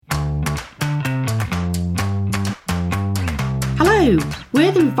Hello,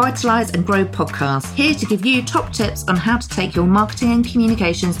 we're the Revitalise and Grow podcast, here to give you top tips on how to take your marketing and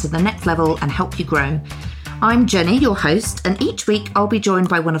communications to the next level and help you grow. I'm Jenny, your host, and each week I'll be joined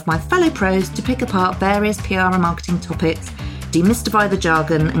by one of my fellow pros to pick apart various PR and marketing topics, demystify the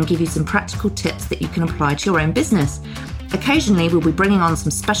jargon, and give you some practical tips that you can apply to your own business. Occasionally, we'll be bringing on some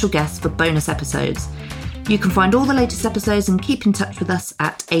special guests for bonus episodes. You can find all the latest episodes and keep in touch with us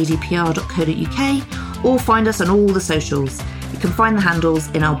at adpr.co.uk or find us on all the socials. You can find the handles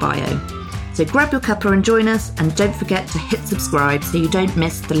in our bio. So grab your cuppa and join us, and don't forget to hit subscribe so you don't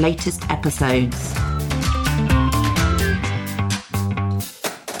miss the latest episodes.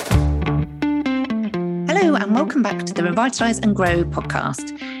 Hello and welcome back to the Revitalise and Grow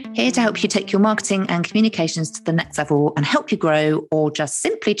podcast. Here to help you take your marketing and communications to the next level and help you grow, or just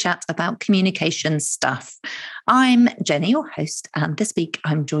simply chat about communication stuff. I'm Jenny, your host, and this week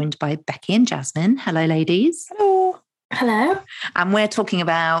I'm joined by Becky and Jasmine. Hello, ladies. Hello. Hello. And we're talking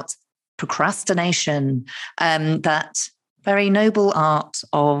about procrastination, that very noble art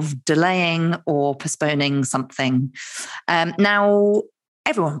of delaying or postponing something. Now,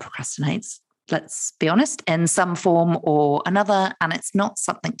 everyone procrastinates. Let's be honest, in some form or another, and it's not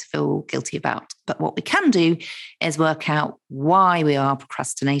something to feel guilty about. But what we can do is work out why we are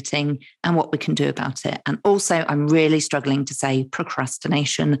procrastinating and what we can do about it. And also, I'm really struggling to say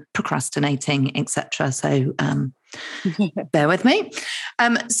procrastination, procrastinating, etc. So bear with me.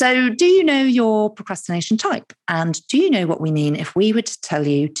 So do you know your procrastination type? And do you know what we mean if we were to tell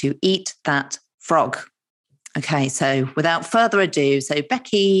you to eat that frog? Okay, so without further ado, so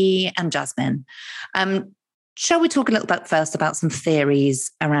Becky and Jasmine, shall we talk a little bit first about some theories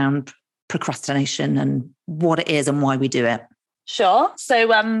around procrastination and what it is and why we do it? Sure.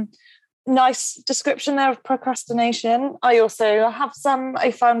 So nice description there of procrastination. I also have some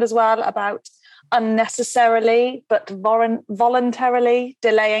I found as well about unnecessarily but voluntarily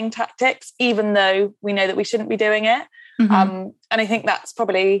delaying tactics, even though we know that we shouldn't be doing it. Mm-hmm. And I think that's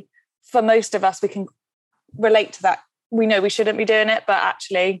probably, for most of us, we can relate to that. We know we shouldn't be doing it, but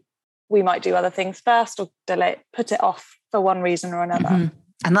actually we might do other things first or delay, put it off for one reason or another. Mm-hmm.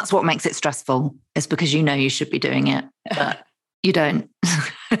 And that's what makes it stressful, is because you know you should be doing it, but you don't.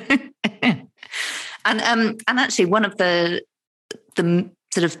 And actually one of the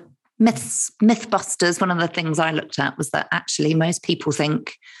sort of mythbusters, one of the things I looked at was that actually most people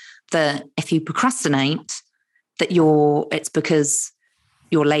think that if you procrastinate, that it's because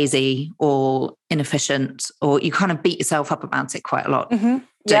you're lazy or inefficient, or you kind of beat yourself up about it quite a lot,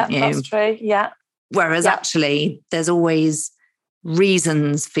 don't you? That's true, yeah. Whereas actually there's always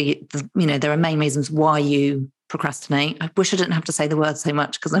reasons for, there are main reasons why you procrastinate. I wish I didn't have to say the word so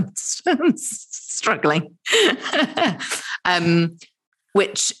much because I'm struggling.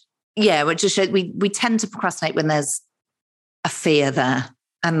 Which just shows we tend to procrastinate when there's a fear there.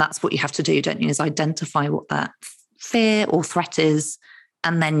 And that's what you have to do, don't you, is identify what that fear or threat is.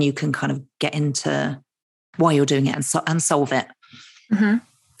 And then you can kind of get into why you're doing it and solve it. Mm-hmm.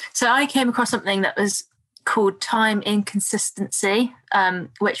 So I came across something that was called time inconsistency,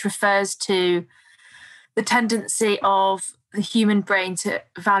 which refers to the tendency of the human brain to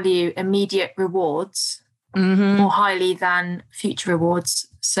value immediate rewards more highly than future rewards.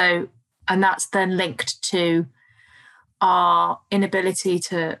 So, and that's then linked to our inability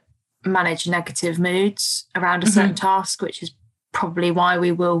to manage negative moods around a certain task, which is probably why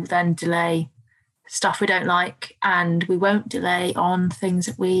we will then delay stuff we don't like, and we won't delay on things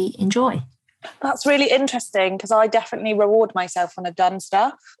that we enjoy. That's really interesting, because I definitely reward myself when I've done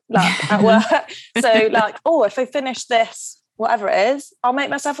stuff like at work. So like, if I finish this, whatever it is, I'll make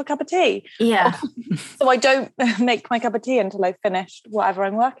myself a cup of tea. Yeah. So I don't make my cup of tea until I've finished whatever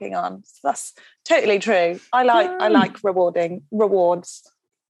I'm working on. So that's totally true. I like rewarding rewards.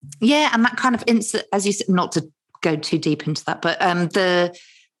 Yeah, and that kind of as you said, not to go too deep into that, but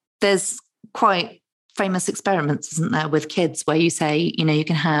there's quite famous experiments, isn't there, with kids where you say, you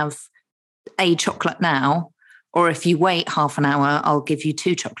can have a chocolate now, or if you wait half an hour, I'll give you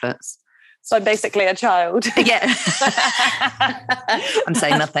 2 chocolates. So I'm basically a child. Yeah. I'm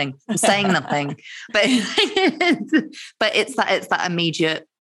saying nothing. But it's that immediate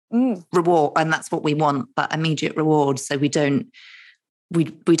reward, and that's what we want, that immediate reward. So we don't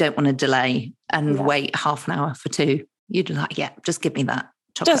want to delay and wait half an hour for 2. You'd like, just give me that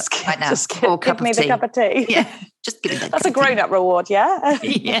chocolate right now. Just give me the cup of tea. Yeah, just give me that. That's a grown-up reward, yeah?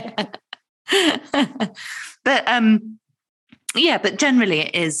 Yeah. But generally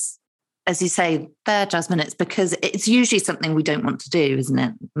it is, as you say there, Jasmine, it's because it's usually something we don't want to do, isn't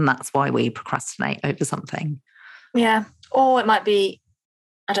it? And that's why we procrastinate over something. Yeah. Or it might be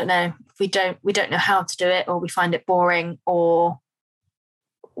I don't know, if we don't know how to do it, or we find it boring, or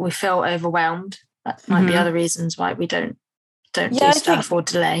we feel overwhelmed. That might be other reasons why we don't do stuff or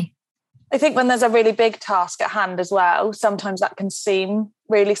delay. I think when there's a really big task at hand as well, sometimes that can seem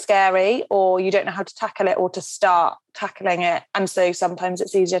really scary, or you don't know how to tackle it or to start tackling it. And so sometimes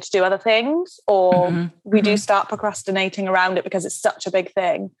it's easier to do other things, or we do start procrastinating around it because it's such a big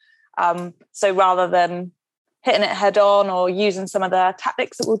thing. So rather than hitting it head on or using some of the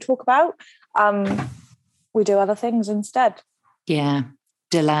tactics that we'll talk about, we do other things instead. Yeah,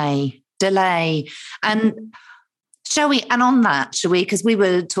 delay. And shall we, because we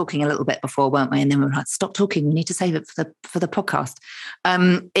were talking a little bit before, weren't we? And then we were like, stop talking, we need to save it for the podcast,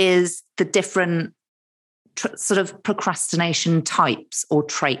 is the different sort of procrastination types or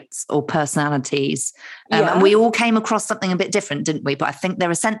traits or personalities. And we all came across something a bit different, didn't we? But I think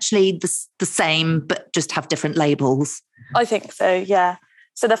they're essentially the same, but just have different labels. I think so, yeah.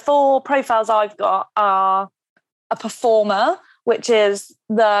 So the 4 profiles I've got are a performer, which is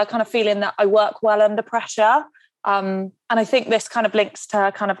the kind of feeling that I work well under pressure. And I think this kind of links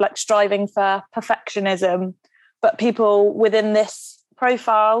to kind of like striving for perfectionism, but people within this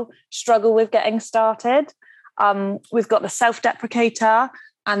profile struggle with getting started. We've got the self-deprecator,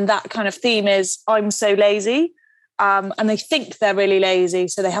 and that kind of theme is I'm so lazy. And they think they're really lazy,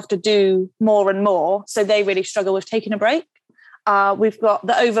 so they have to do more and more. So they really struggle with taking a break. We've got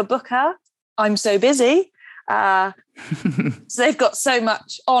the overbooker, I'm so busy. So they've got so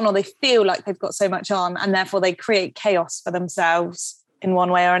much on, or they feel like they've got so much on, and therefore they create chaos for themselves in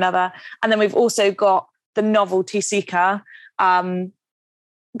one way or another. And then we've also got the novelty seeker,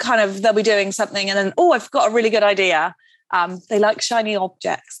 kind of they'll be doing something and then, I've got a really good idea. They like shiny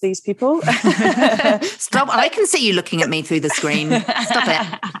objects, these people. Stop. I can see you looking at me through the screen. Stop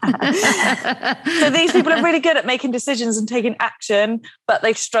it. So these people are really good at making decisions and taking action, but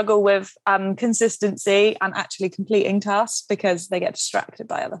they struggle with consistency and actually completing tasks because they get distracted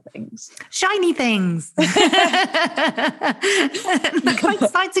by other things. Shiny things. Look how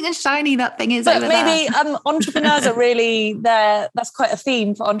exciting and shiny that thing is. But maybe entrepreneurs are really there. That's quite a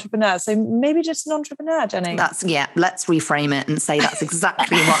theme for entrepreneurs. So maybe just an entrepreneur, Jenny. Let's reframe it and say that's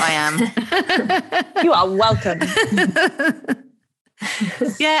exactly what I am. You are welcome.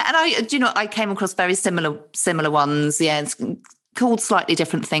 Yeah, and I came across very similar ones. Yeah, it's called slightly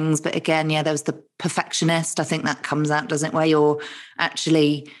different things, but again, there was the perfectionist. I think that comes out, doesn't it? Where you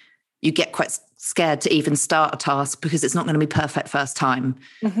get quite scared to even start a task because it's not going to be perfect first time.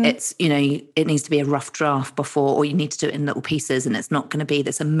 It's, it needs to be a rough draft before, or you need to do it in little pieces, and it's not going to be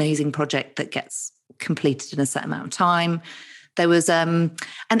this amazing project that gets completed in a set amount of time. There was an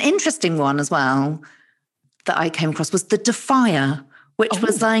interesting one as well that I came across, was the defier, which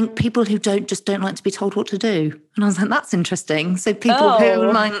was like people who don't like to be told what to do. And I was like, that's interesting. So people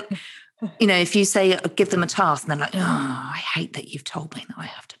who like, if you say, give them a task, and they're like, I hate that you've told me that I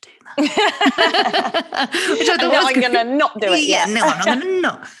have to do that. Which I thought I'm going to not do it. Yeah, no, I'm going to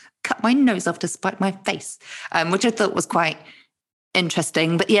not cut my nose off to spite my face, which I thought was quite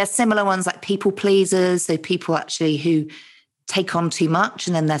interesting. But similar ones like people pleasers. So people actually who take on too much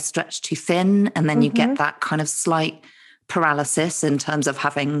and then they're stretched too thin. And then you get that kind of slight paralysis in terms of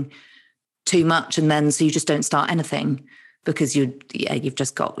having too much. And then, so you just don't start anything because you're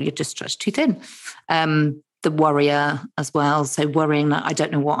just stretched too thin. The worrier as well. So worrying that I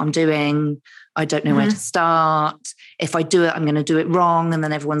don't know what I'm doing. I don't know where to start. If I do it, I'm going to do it wrong. And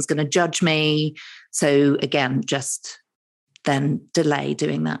then everyone's going to judge me. So again, just then delay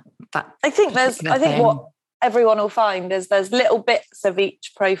doing that. I think what everyone will find is there's little bits of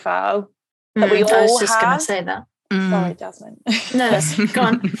each profile that we all have. I was just going to say that. Sorry, Jasmine. No, that's go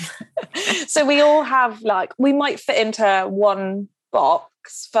on. So we all have we might fit into one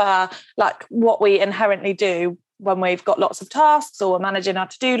box for what we inherently do when we've got lots of tasks or we're managing our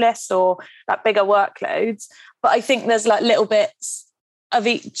to-do lists or bigger workloads. But I think there's little bits of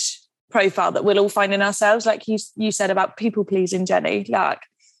each profile that we'll all find in ourselves. Like you said about people pleasing, Jenny,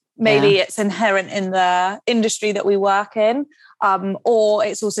 maybe it's inherent in the industry that we work in, or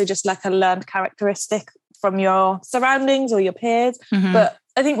it's also just a learned characteristic from your surroundings or your peers. But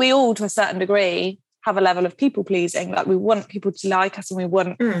I think we all, to a certain degree, have a level of people pleasing. We want people to like us and we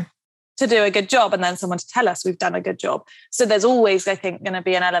want to do a good job, and then someone to tell us we've done a good job. So there's always, I think, going to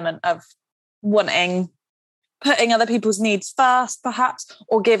be an element of putting other people's needs first, perhaps,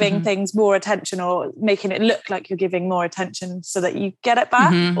 or giving things more attention, or making it look like you're giving more attention so that you get it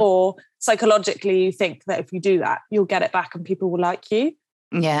back. Or psychologically, you think that if you do that, you'll get it back and people will like you.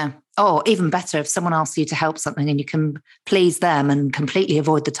 Yeah. Or even better, if someone asks you to help something and you can please them and completely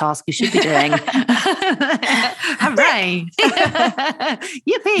avoid the task you should be doing. Hooray.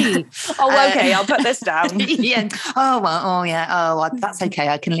 Yippee. Oh, okay. I'll put this down. Yeah. Oh, well, oh, yeah. Oh, well, that's okay.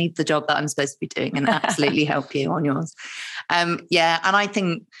 I can leave the job that I'm supposed to be doing and absolutely help you on yours. Yeah. And I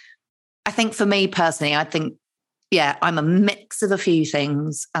think for me personally, I'm a mix of a few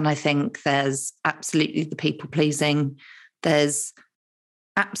things. And I think there's absolutely the people pleasing. There's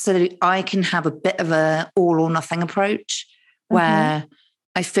absolutely, I can have a bit of a all or nothing approach where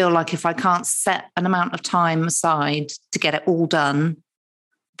I feel like if I can't set an amount of time aside to get it all done,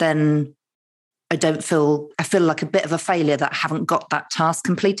 then I feel like a bit of a failure that I haven't got that task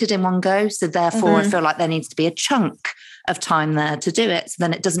completed in one go. So therefore I feel like there needs to be a chunk of time there to do it. So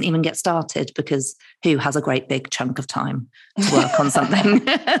then it doesn't even get started, because who has a great big chunk of time to work on something?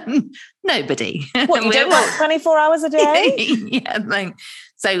 Nobody. What, you don't work 24 hours a day? Yeah.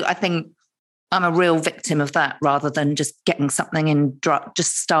 So I think I'm a real victim of that, rather than just getting something in draft,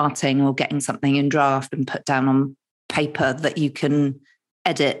 just starting or getting something in draft and put down on paper that you can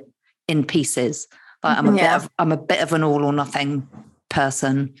edit in pieces. Like I'm a bit of an all or nothing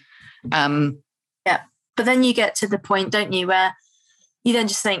person. Yeah. But then you get to the point, don't you, where you then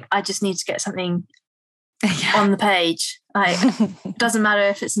just think, I just need to get something on the page. Like, doesn't matter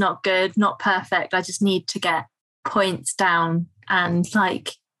if it's not good, not perfect. I just need to get points down and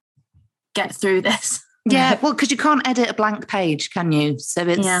like get through this. Yeah, well, because you can't edit a blank page, can you? So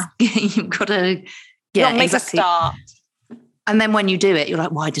it's you've got to make a start. And then when you do it, you're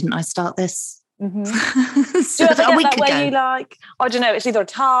like, why didn't I start this? Do you ever get that where you like, I don't know, it's either a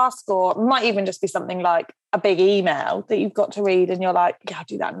task or it might even just be something like a big email that you've got to read and you're like, yeah, I'll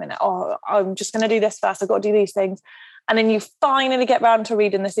do that in a minute. Oh, I'm just going to do this first. I've got to do these things. And then you finally get round to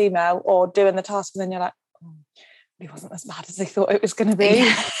reading this email or doing the task, and then you're like, it wasn't as bad as I thought it was going to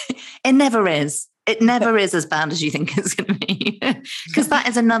be. It never is. It never is as bad as you think it's going to be. Because that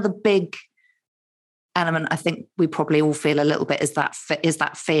is another big element I think we probably all feel a little bit, is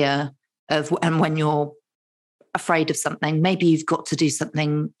that fear of, and when you're afraid of something, maybe you've got to do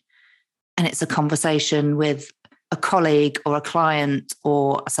something and it's a conversation with a colleague or a client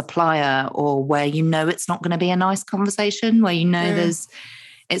or a supplier, or where you know it's not going to be a nice conversation, where you know it's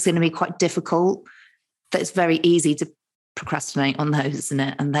going to be quite difficult, that it's very easy to procrastinate on those, isn't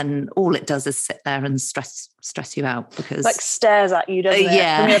it? And then all it does is sit there and stress you out, because like stares at you, doesn't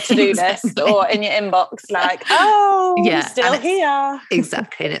it? From your to-do list or in your inbox, like, oh, you're still here.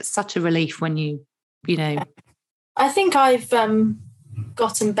 Exactly. And it's such a relief when you know. I think I've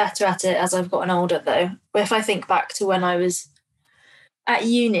gotten better at it as I've gotten older, though. If I think back to when I was at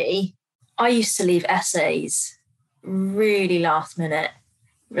uni, I used to leave essays really last minute,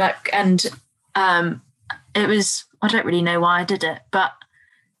 it was, I don't really know why I did it, but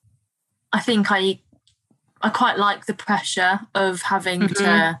I think I quite like the pressure of having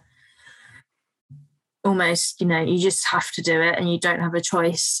to almost, you just have to do it and you don't have a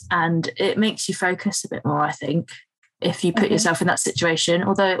choice, and it makes you focus a bit more, I think, if you put yourself in that situation,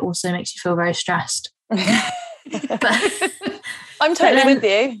 although it also makes you feel very stressed. But I'm totally with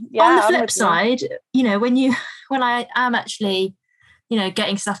you. Yeah, on the flip side, when I am actually,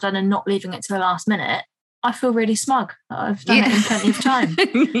 getting stuff done and not leaving it to the last minute, I feel really smug. I've done it in plenty of time.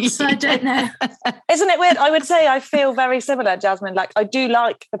 So I don't know. Isn't it weird? I would say I feel very similar, Jasmine. Like, I do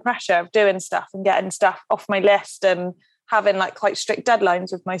like the pressure of doing stuff and getting stuff off my list and having like quite strict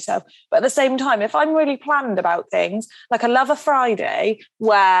deadlines with myself. But at the same time, if I'm really planned about things, like I love a Friday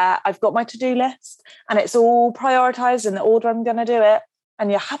where I've got my to-do list and it's all prioritized in the order I'm going to do it,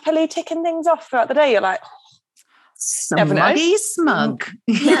 and you're happily ticking things off throughout the day. You're like, smuggy smug.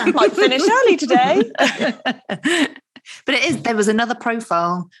 Yeah, might finish early today. But there was another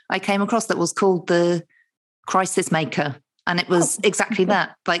profile I came across that was called the Crisis Maker, and it was exactly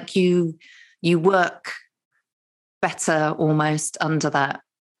that. Like you work better almost under that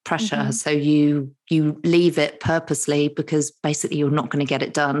pressure. So you leave it purposely, because basically you're not going to get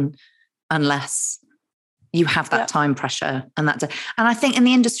it done unless you have that time pressure and that. And I think in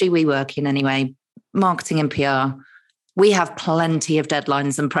the industry we work in anyway, marketing and PR, we have plenty of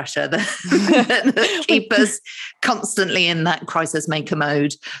deadlines and pressure that keep us constantly in that crisis maker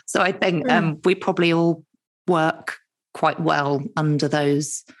mode. So I think we probably all work quite well under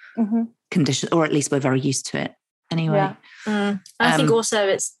those conditions, or at least we're very used to it anyway. Yeah. I think also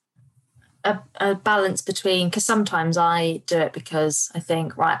it's a balance between, because sometimes I do it because I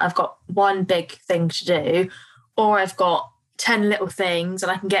think, right, I've got one big thing to do, or I've got 10 little things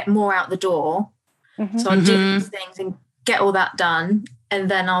and I can get more out the door. So I'll do these things and get all that done,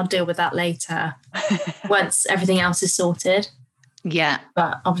 and then I'll deal with that later once everything else is sorted. Yeah.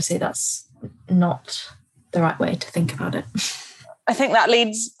 But obviously that's not the right way to think about it. I think that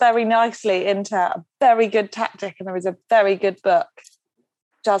leads very nicely into a very good tactic, and there is a very good book,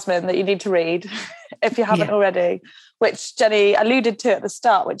 Jasmine, that you need to read if you haven't already, which Jenny alluded to at the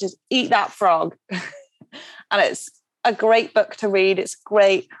start, which is Eat That Frog. And it's a great book to read. It's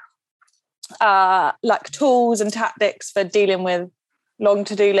great like tools and tactics for dealing with long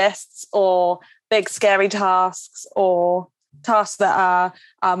to-do lists or big scary tasks or tasks that are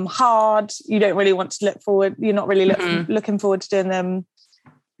hard. You don't really want to look forward. You're not really looking forward to doing them.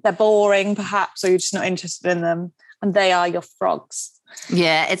 They're boring perhaps, or you're just not interested in them. And they are your frogs.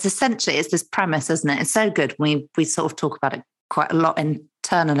 Yeah, it's this premise, isn't it? It's so good. We sort of talk about it quite a lot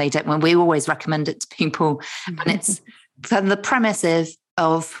internally, don't we? We always recommend it to people. And it's the premise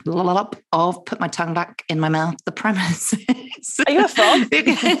of put my tongue back in my mouth. The premise is, are you a frog?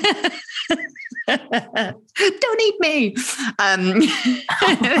 Don't eat me.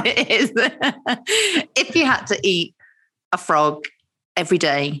 If you had to eat a frog every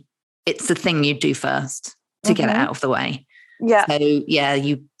day, it's the thing you'd do first to get it out of the way. Yeah. So yeah,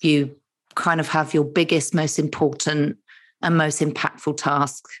 you kind of have your biggest, most important and most impactful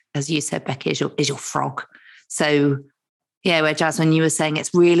task, as you said, Becky, is your frog. So yeah, where Jasmine, you were saying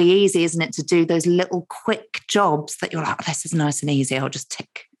it's really easy, isn't it, to do those little quick jobs that you're like, oh, this is nice and easy. I'll just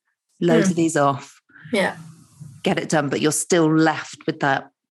tick loads of these off. Yeah. Get it done. But you're still left with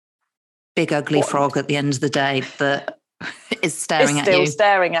that big, ugly frog at the end of the day that is staring at you. Still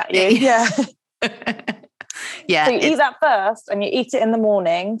staring at you. Yeah. Yeah. So you eat that first, and you eat it in the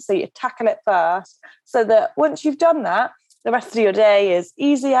morning. So you tackle it first, so that once you've done that, the rest of your day is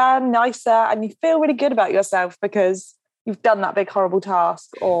easier, nicer, and you feel really good about yourself because you've done that big, horrible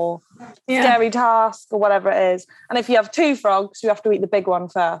task or scary task or whatever it is. And if you have 2 frogs, you have to eat the big one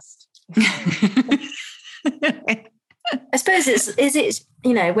first. I suppose it's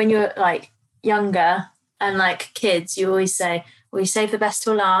when you're like younger and like kids, you always say, well, you save the best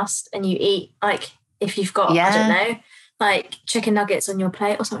till last, and you eat like, if you've got, I don't know, like chicken nuggets on your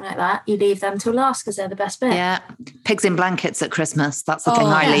plate or something like that, you leave them till last because they're the best bit. Yeah. Pigs in blankets at Christmas. That's the thing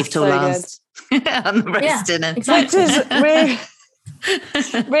I leave till last. And the roast dinner. Exactly.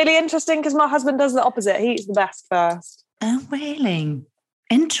 Which is really interesting because my husband does the opposite. He eats the best first. Oh, really?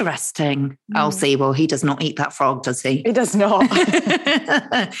 Interesting. I'll see. Well, he does not eat that frog, does he? He does not.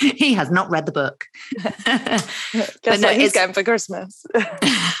 He has not read the book. Guess what he's going for Christmas.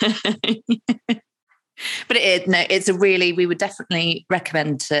 But we would definitely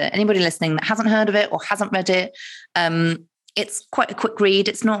recommend to anybody listening that hasn't heard of it or hasn't read it. It's quite a quick read.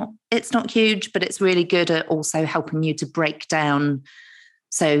 It's not huge, but it's really good at also helping you to break down.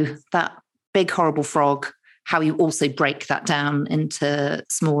 So that big, horrible frog, how you also break that down into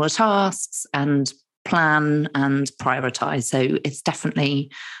smaller tasks and plan and prioritize. So it's definitely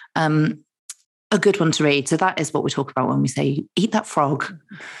a good one to read. So that is what we talk about when we say eat that frog.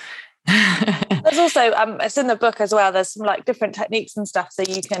 There's also it's in the book as well, there's some like different techniques and stuff so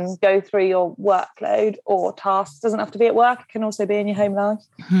you can go through your workload or tasks. It doesn't have to be at work, it can also be in your home life.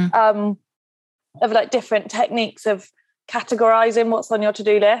 Of like different techniques of categorizing what's on your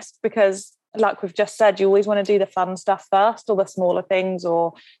to-do list, because like we've just said, you always want to do the fun stuff first, or the smaller things,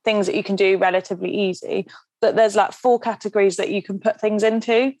 or things that you can do relatively easy. But there's like 4 categories that you can put things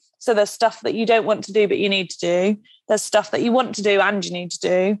into. So there's stuff that you don't want to do but you need to do, there's stuff that you want to do and you need to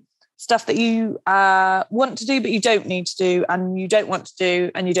do, stuff that you want to do but you don't need to do, and you don't want to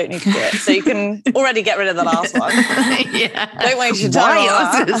do and you don't need to do it. So you can already get rid of the last one. Don't waste your time. I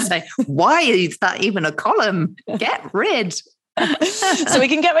was going to say, why is that even a column? Get rid. So we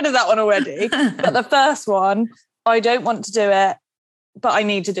can get rid of that one already. But the first one, I don't want to do it but I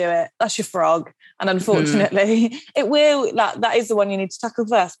need to do it. That's your frog. And unfortunately, it will, that is the one you need to tackle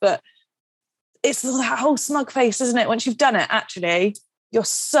first. But it's that whole smug face, isn't it? Once you've done it, actually, you're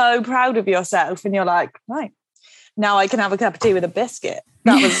so proud of yourself and you're like, right, now I can have a cup of tea with a biscuit.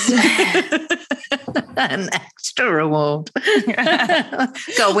 That was an extra reward.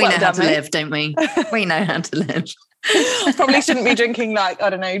 God, we know how to live, don't we? We know how to live. Probably shouldn't be drinking like, I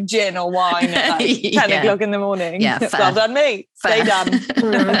don't know, gin or wine at like 10 o'clock in the morning. Yeah, fair. Well done me. Stay done.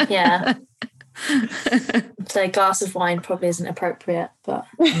 Yeah. So a glass of wine probably isn't appropriate, but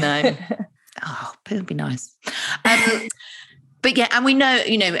no. Oh, it would be nice. But yeah, and we know,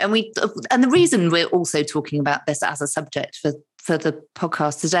 and the reason we're also talking about this as a subject for the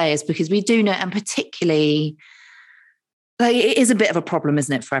podcast today is because we do know, and particularly, like, it is a bit of a problem,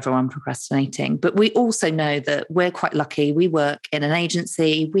 isn't it, for everyone procrastinating? But we also know that we're quite lucky. We work in an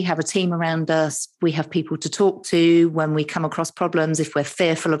agency. We have a team around us. We have people to talk to when we come across problems, if we're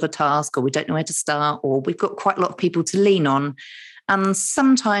fearful of a task or we don't know where to start, or we've got quite a lot of people to lean on. And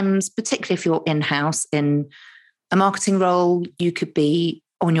sometimes, particularly if you're in-house in a marketing role, you could be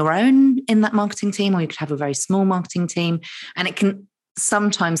on your own in that marketing team, or you could have a very small marketing team. And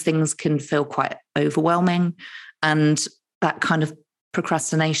sometimes things can feel quite overwhelming, and that kind of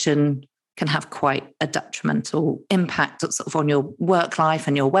procrastination can have quite a detrimental impact sort of on your work life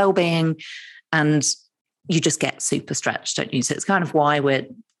and your well-being, and you just get super stretched, don't you? So it's kind of why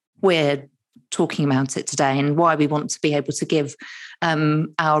we're talking about it today, and why we want to be able to give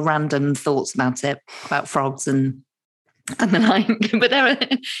our random thoughts about it, about frogs and the like. But there are,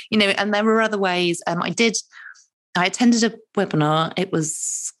 and there were other ways. I attended a webinar. It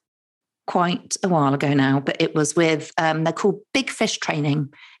was quite a while ago now, but it was with, they're called Big Fish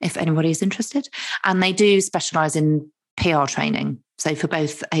Training, if anybody's interested. And they do specialize in PR training. So for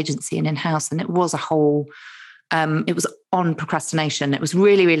both agency and in-house. And it was it was on procrastination. It was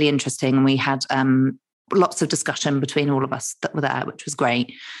really, really interesting. And we had lots of discussion between all of us that were there, which was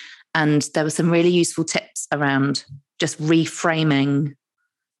great. And there were some really useful tips around just reframing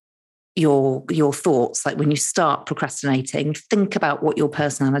your thoughts. Like when you start procrastinating, think about what your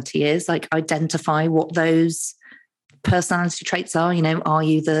personality is, like identify what those personality traits are. Are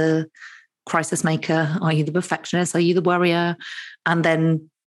you the crisis maker? Are you the perfectionist? Are you the worrier? And then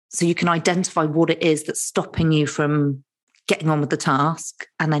so you can identify what it is that's stopping you from getting on with the task,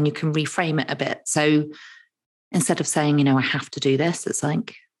 and then you can reframe it a bit. So instead of saying, I have to do this, it's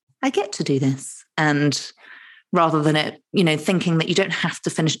like, I get to do this. And rather than it, thinking that you don't have to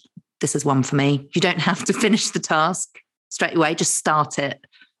finish, this is one for me, you don't have to finish the task straight away, just start it.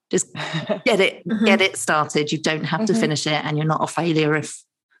 Just get it started. You don't have to finish it, and you're not a failure if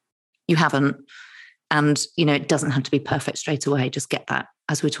you haven't. And, it doesn't have to be perfect straight away. Just get that,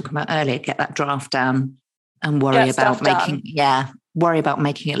 as we were talking about earlier, get that draft down and worry about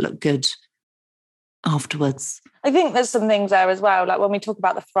making it look good afterwards. I think there's some things there as well. Like when we talk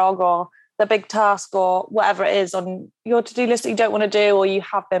about the frog or the big task or whatever it is on your to-do list that you don't want to do, or you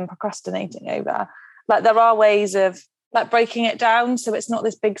have been procrastinating over, like there are ways of like breaking it down. So it's not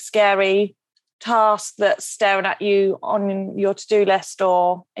this big, scary task that's staring at you on your to-do list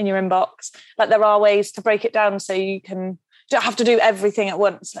or in your inbox. Like there are ways to break it down so you don't have to do everything at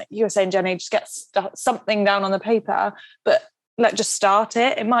once. Like you were saying, Jenny, just get something down on the paper, but just start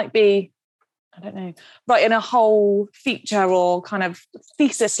it. It might be, I don't know, writing a whole feature or kind of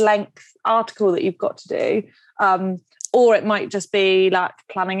thesis length article that you've got to do. Or it might just be like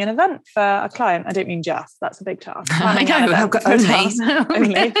planning an event for a client. I don't mean just, that's a big task. I know, I've got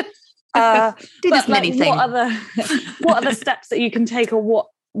only. Do this many things. What are the steps that you can take, or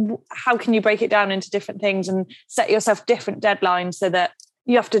how can you break it down into different things and set yourself different deadlines so that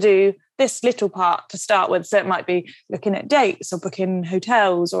you have to do this little part to start with? So it might be looking at dates or booking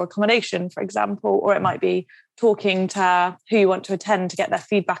hotels or accommodation, for example, or it might be talking to who you want to attend to get their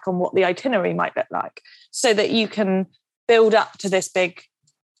feedback on what the itinerary might look like, so that you can build up to this big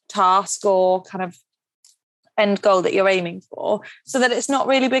task or kind of end goal that you're aiming for, so that it's not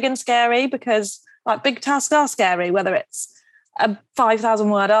really big and scary. Because like big tasks are scary, whether it's a 5,000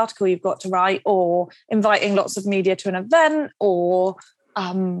 word article you've got to write, or inviting lots of media to an event, or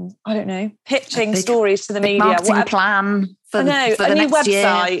I don't know, pitching stories to the media, marketing plan for the a new next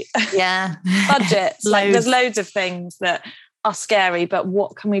website, year. Budgets. Like there's loads of things that are scary, but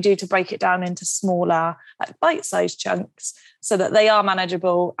what can we do to break it down into smaller, like bite-sized chunks, so that they are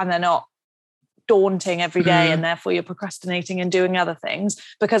manageable and they're not daunting every day, and therefore you're procrastinating and doing other things,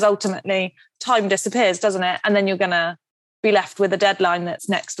 because ultimately time disappears, doesn't it? And then you're going to be left with a deadline that's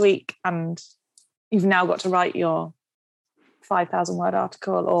next week, and you've now got to write your 5,000 word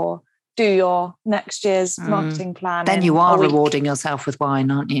article or do your next year's marketing plan. Then you are rewarding yourself with wine,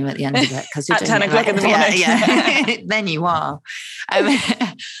 aren't you, at the end of it? Because you're at 10 o'clock in the morning. Yeah. Then you are.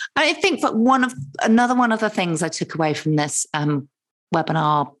 I think that one of the things I took away from this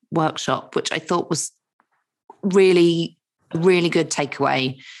webinar workshop, which I thought was really, really good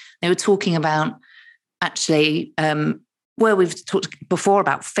takeaway. They were talking about actually where we've talked before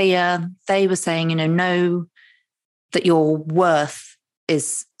about fear. They were saying, know that your worth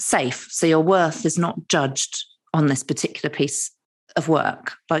is safe. So your worth is not judged on this particular piece of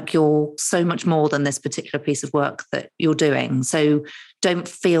work. Like you're so much more than this particular piece of work that you're doing. So don't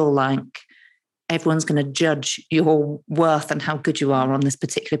feel like everyone's going to judge your worth and how good you are on this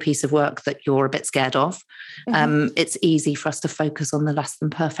particular piece of work that you're a bit scared of. It's easy for us to focus on the less than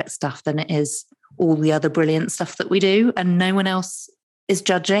perfect stuff than it is all the other brilliant stuff that we do. And no one else is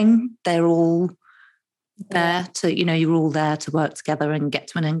judging. They're all there to, you're all there to work together and get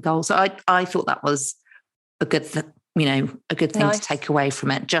to an end goal. So I thought that was a good thing to take away from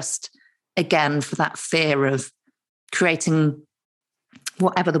it. Just again, for that fear of creating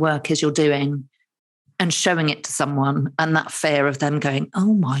whatever the work is you're doing and showing it to someone, and that fear of them going,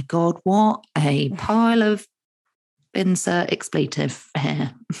 oh my God, what a pile of insert expletive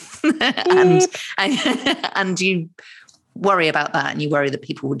here. and you worry about that, and you worry that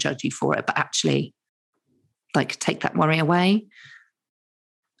people will judge you for it, but actually like take that worry away,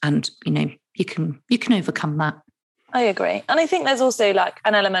 and you can overcome that. I agree. And I think there's also like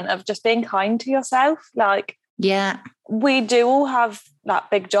an element of just being kind to yourself. Like, yeah, we do all have like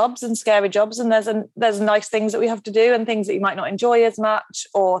big jobs and scary jobs, and there's nice things that we have to do and things that you might not enjoy as much,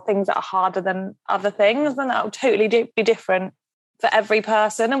 or things that are harder than other things, and that will totally be different for every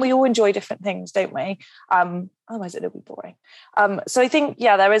person, and we all enjoy different things, don't we? Otherwise it'll be boring. So I think,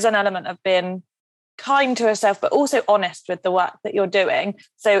 yeah, there is an element of being kind to yourself, but also honest with the work that you're doing.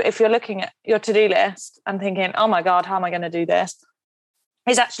 So if you're looking at your to-do list and thinking, oh my God, how am I going to do this?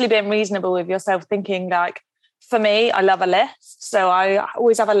 It's actually being reasonable with yourself, thinking like, for me, I love a list. So I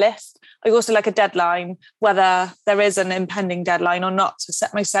always have a list. I also like a deadline, whether there is an impending deadline or not, to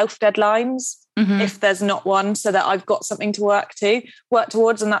set myself deadlines if there's not one, so that I've got something to work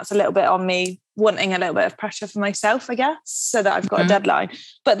towards. And that's a little bit on me wanting a little bit of pressure for myself, I guess, so that I've got a deadline.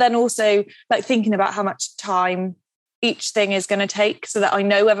 But then also like thinking about how much time each thing is going to take, so that I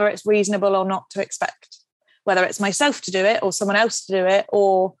know whether it's reasonable or not to expect, whether it's myself to do it or someone else to do it,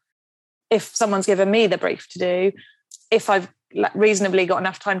 or if someone's given me the brief to do, if I've reasonably got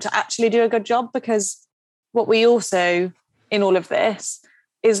enough time to actually do a good job. Because what we also, in all of this,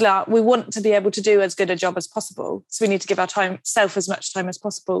 is like, we want to be able to do as good a job as possible. So we need to give ourself as much time as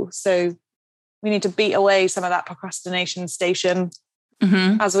possible. So we need to beat away some of that procrastination station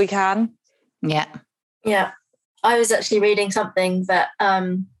as we can. Yeah. Yeah. I was actually reading something that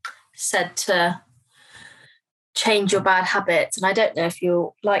said to change your bad habits. And I don't know if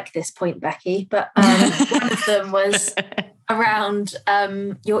you'll like this point, Becky, but one of them was around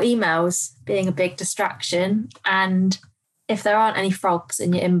your emails being a big distraction. And if there aren't any frogs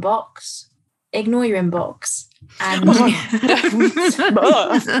in your inbox, ignore your inbox and,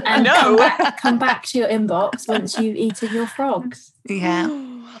 come back to your inbox once you've eaten your frogs. Yeah.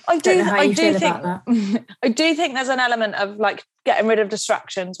 I do think there's an element of like getting rid of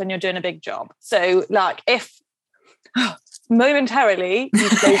distractions when you're doing a big job. So like if momentarily you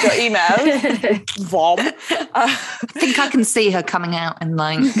close your email, vom. I think I can see her coming out in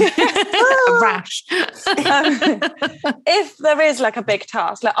like a rash. If there is like a big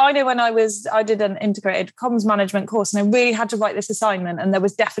task, like I know when I did an integrated comms management course, and I really had to write this assignment, and there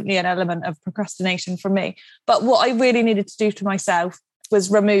was definitely an element of procrastination from me. But what I really needed to do to myself was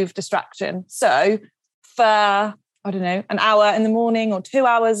remove distraction. So for, I don't know, an hour in the morning or 2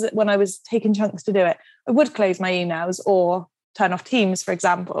 hours when I was taking chunks to do it, I would close my emails or turn off Teams, for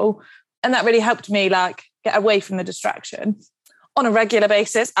example. And that really helped me like get away from the distraction. On a regular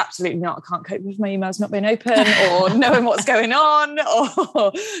basis, absolutely not. I can't cope with my emails not being open or knowing what's going on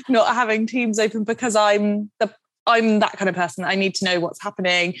or not having Teams open, because I'm that kind of person that I need to know what's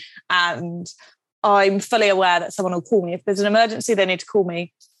happening, and I'm fully aware that someone will call me. If there's an emergency, they need to call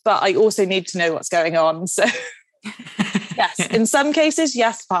me, but I also need to know what's going on. So yes, in some cases,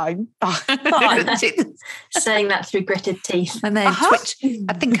 yes, fine. Fine. Saying that through gritted teeth. And then twitch.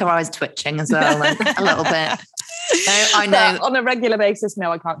 I think her eyes twitching as well, like, a little bit. No, I know. But on a regular basis,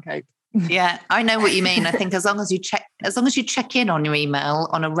 no, I can't cope. Yeah, I know what you mean. I think as long as you check in on your email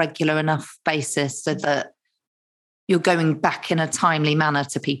on a regular enough basis, so that you're going back in a timely manner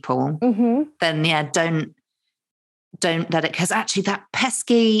to people, then yeah, don't let it, because actually that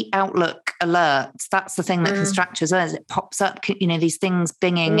pesky Outlook alerts, that's the thing that can distract us, as it pops up, these things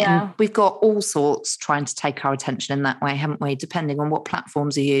binging, and we've got all sorts trying to take our attention in that way, haven't we? Depending on what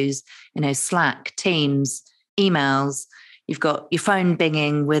platforms you use, Slack, Teams, emails, you've got your phone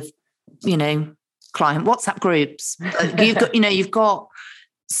binging with, client WhatsApp groups. You've got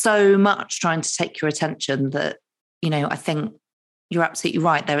so much trying to take your attention that, I think you're absolutely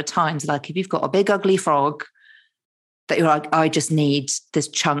right. There are times like if you've got a big ugly frog that you're like, I just need this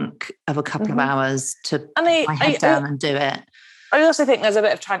chunk of a couple of hours to put my head down and do it. I also think there's a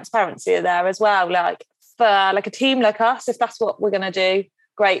bit of transparency there as well. Like for like a team like us, if that's what we're going to do,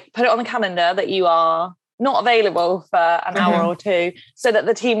 great. Put it on the calendar that you are not available for an hour or two, so that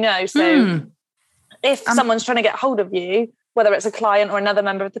the team knows. So if someone's trying to get hold of you, whether it's a client or another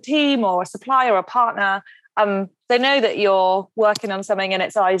member of the team or a supplier or a partner, they know that you're working on something and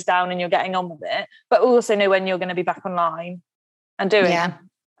it's eyes down and you're getting on with it, but also know when you're going to be back online and doing it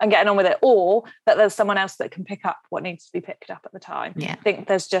and getting on with it, or that there's someone else that can pick up what needs to be picked up at the time. I think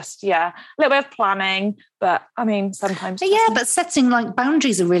there's just, a little bit of planning, but I mean, sometimes. But setting like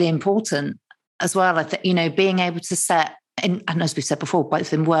boundaries are really important as well. I think, being able to set and as we've said before,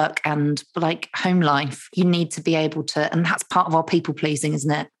 both in work and like home life, you need to be able to, and that's part of our people pleasing,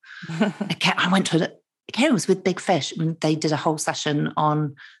 isn't it? I went to it was with Big Fish, and they did a whole session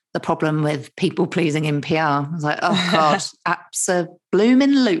on the problem with people pleasing in PR. I was like, oh God,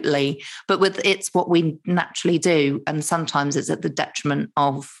 absolutely. But it's what we naturally do. And sometimes it's at the detriment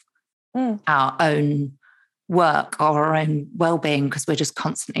of our own work or our own well-being, because we're just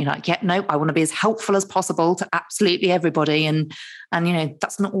constantly like, yeah, no, I want to be as helpful as possible to absolutely everybody. And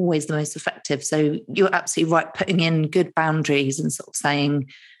that's not always the most effective. So you're absolutely right, putting in good boundaries and sort of saying,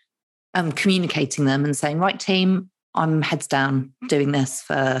 communicating them and saying, right, team, I'm heads down doing this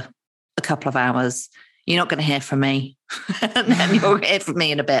for a couple of hours. You're not going to hear from me. And then you'll hear from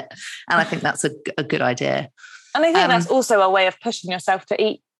me in a bit. And I think that's a good idea. And I think that's also a way of pushing yourself to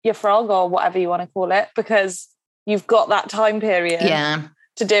eat your frog or whatever you want to call it, because you've got that time period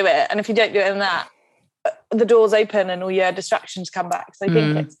to do it. And if you don't do it in that, the doors open and all your distractions come back. So I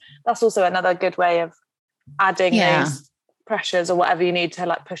think that's also another good way of adding those pressures or whatever you need to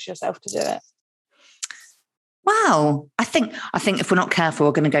like push yourself to do it. Wow. I think if we're not careful,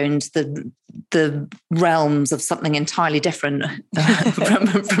 we're going to go into the realms of something entirely different from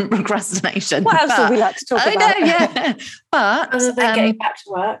procrastination. What else would we like to talk about? I know, yeah. But other than getting back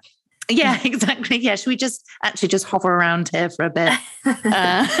to work. Yeah, exactly. Yeah. Should we just hover around here for a bit?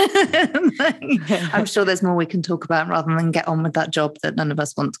 I'm sure there's more we can talk about rather than get on with that job that none of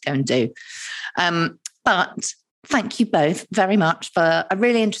us want to go and do. But thank you both very much for a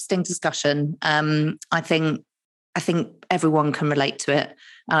really interesting discussion. I think everyone can relate to it.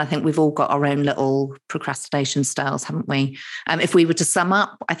 And I think we've all got our own little procrastination styles, haven't we? If we were to sum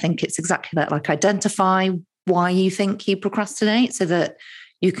up, I think it's exactly that, like identify why you think you procrastinate so that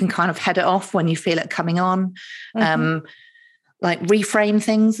you can kind of head it off when you feel it coming on. Like reframe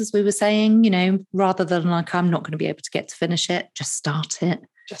things, as we were saying, rather than like, I'm not going to be able to get to finish it, just start it.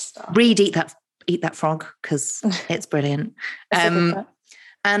 Eat that frog, because it's brilliant.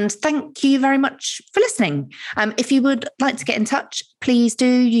 And thank you very much for listening. If you would like to get in touch, please do.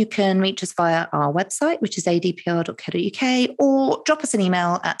 You can reach us via our website, which is adpr.co.uk, or drop us an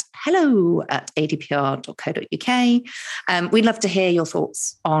email at hello@adpr.co.uk. We'd love to hear your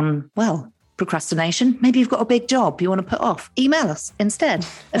thoughts on, procrastination. Maybe you've got a big job you want to put off. Email us instead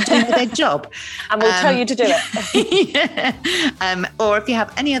of doing the big job. And we'll tell you to do it. Or if you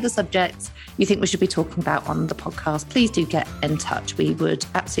have any other subjects you think we should be talking about on the podcast, please do get in touch. We would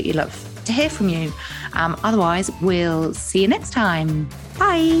absolutely love to hear from you. Otherwise, we'll see you next time.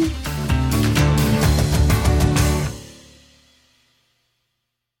 Bye.